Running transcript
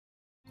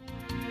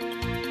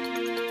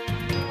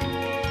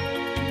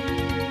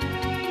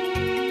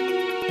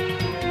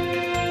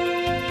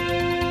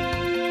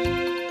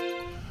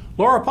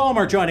Laura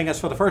Palmer joining us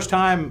for the first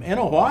time in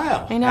a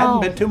while. I know.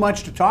 Hadn't been too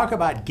much to talk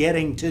about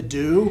getting to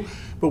do,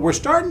 but we're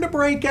starting to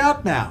break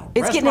out now.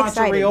 It's getting Restaurants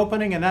are exciting.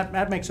 Reopening, and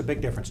that makes a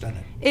big difference, doesn't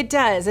it? It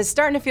does. It's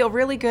starting to feel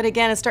really good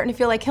again. It's starting to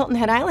feel like Hilton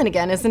Head Island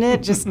again, isn't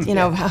it? Just, you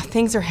know, how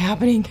things are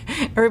happening.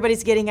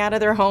 Everybody's getting out of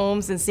their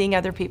homes and seeing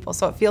other people,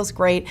 so it feels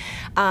great.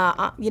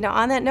 You know,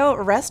 on that note,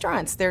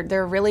 restaurants,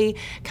 they're really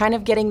kind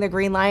of getting the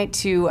green light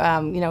to,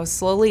 you know,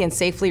 slowly and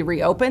safely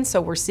reopen. So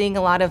we're seeing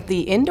a lot of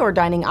the indoor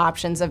dining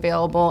options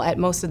available at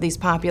most of these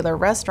popular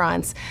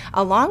restaurants,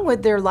 along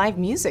with their live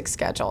music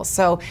schedule.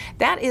 So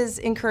that is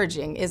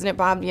encouraging, isn't it,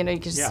 Bob? You know, you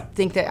can just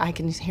think that I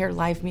can hear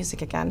live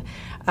music again.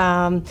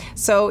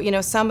 So, you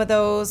know, some of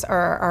those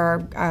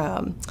are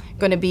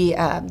going to be,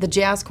 the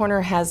Jazz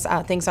Corner has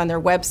things on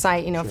their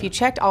website. You know, if you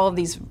checked all of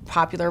these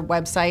popular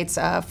websites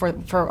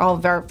for all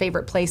of our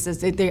favorite places,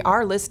 they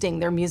are listing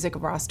their music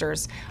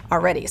rosters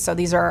already. So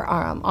these are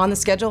on the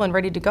schedule and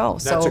ready to go.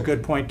 That's a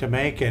good point to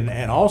make.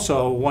 And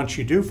also, once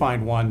you do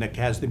find one that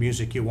has the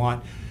music you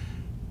want,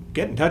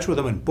 get in touch with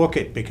them and book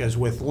it, because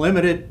with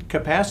limited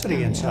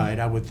capacity inside,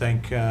 I would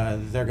think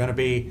they're going to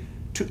be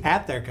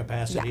at their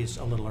capacities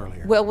a little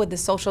earlier. Well, with the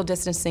social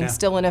distancing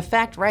still in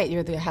effect, right,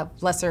 you have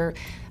lesser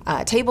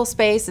table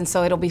space, and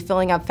so it'll be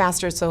filling up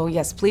faster. So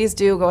yes, please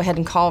do go ahead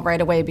and call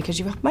right away, because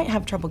you might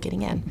have trouble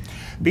getting in.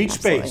 Beach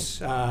space.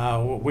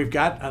 We've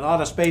got a lot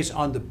of space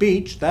on the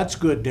beach. That's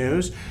good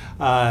news.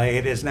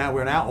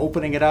 We're now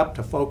opening it up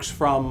to folks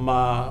from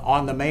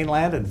on the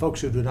mainland and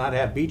folks who do not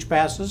have beach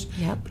passes.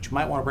 But you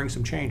might want to bring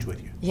some change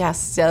with you.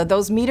 Yes,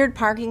 those metered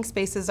parking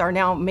spaces are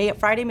now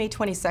Friday, May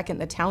 22nd.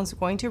 The town's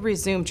going to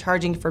resume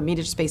charging for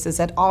metered spaces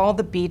at all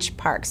the beach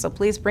parks. So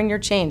please bring your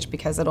change,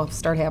 because it'll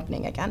start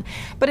happening again.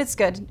 But it's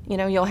good. You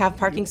know, you'll have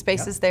parking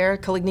spaces there.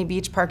 Coligny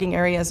Beach parking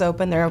area is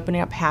open. They're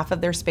opening up half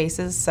of their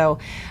spaces, so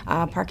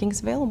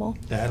parking's available.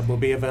 That will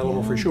be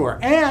available for sure.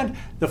 And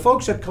the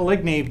folks at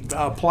Coligny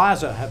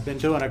Plaza have been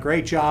doing a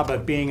great job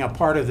of being a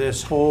part of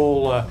this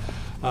whole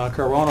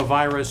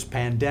coronavirus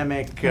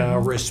pandemic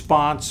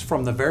response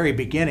from the very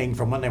beginning,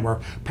 from when they were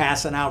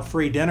passing out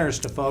free dinners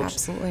to folks.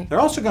 Absolutely. They're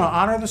also going to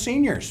honor the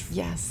seniors.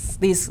 Yes,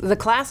 the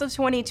class of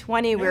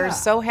 2020, we're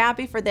so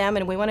happy for them,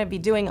 and we want to be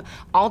doing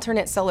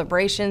alternate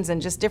celebrations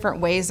and just different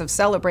ways of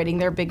celebrating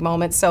their big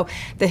moments. So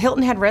the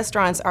Hilton Head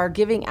restaurants are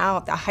giving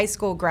out the high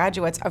school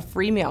graduates a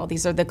free meal.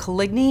 These are the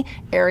Coligny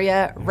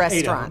area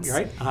restaurants.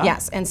 8 of them, right?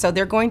 Yes, and so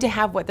they're going to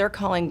have what they're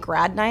calling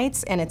grad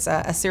nights, and it's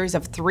a series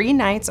of 3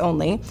 nights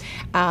only.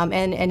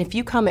 And if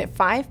you come at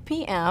 5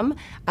 p.m.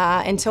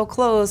 Until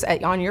close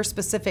on your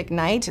specific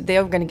night,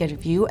 they're going to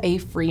give you a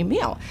free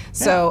meal.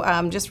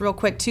 So just real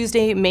quick,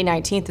 Tuesday, May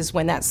 19th is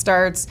when that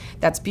starts.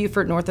 That's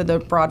Beaufort, north of the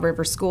Broad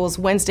River schools.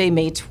 Wednesday,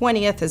 May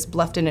 20th is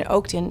Bluffton and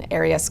Oakton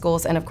area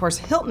schools. And of course,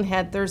 Hilton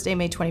Head, Thursday,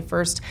 May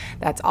 21st,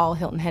 that's all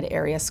Hilton Head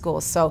area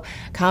schools. So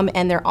come,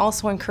 and they're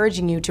also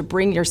encouraging you to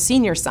bring your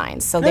senior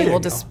signs. So they will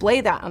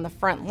display that on the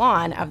front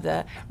lawn of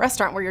the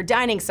restaurant where you're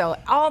dining, so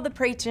all the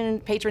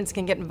patrons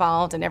can get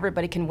involved and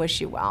everybody can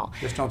wish you well.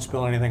 Just don't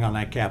spill anything on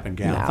that cap and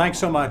gown. No. Thanks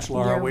so much,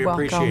 Laura. You're we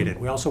appreciate it.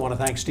 We also want to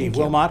thank Steve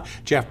Wilmot,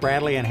 Jeff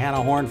Bradley, and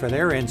Hannah Horn for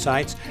their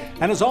insights.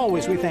 And as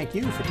always, we thank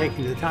you for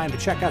taking the time to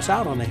check us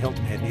out on the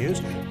Hilton Head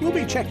News. We'll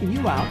be checking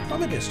you out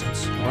from a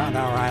distance around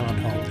our island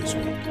home this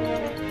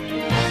week.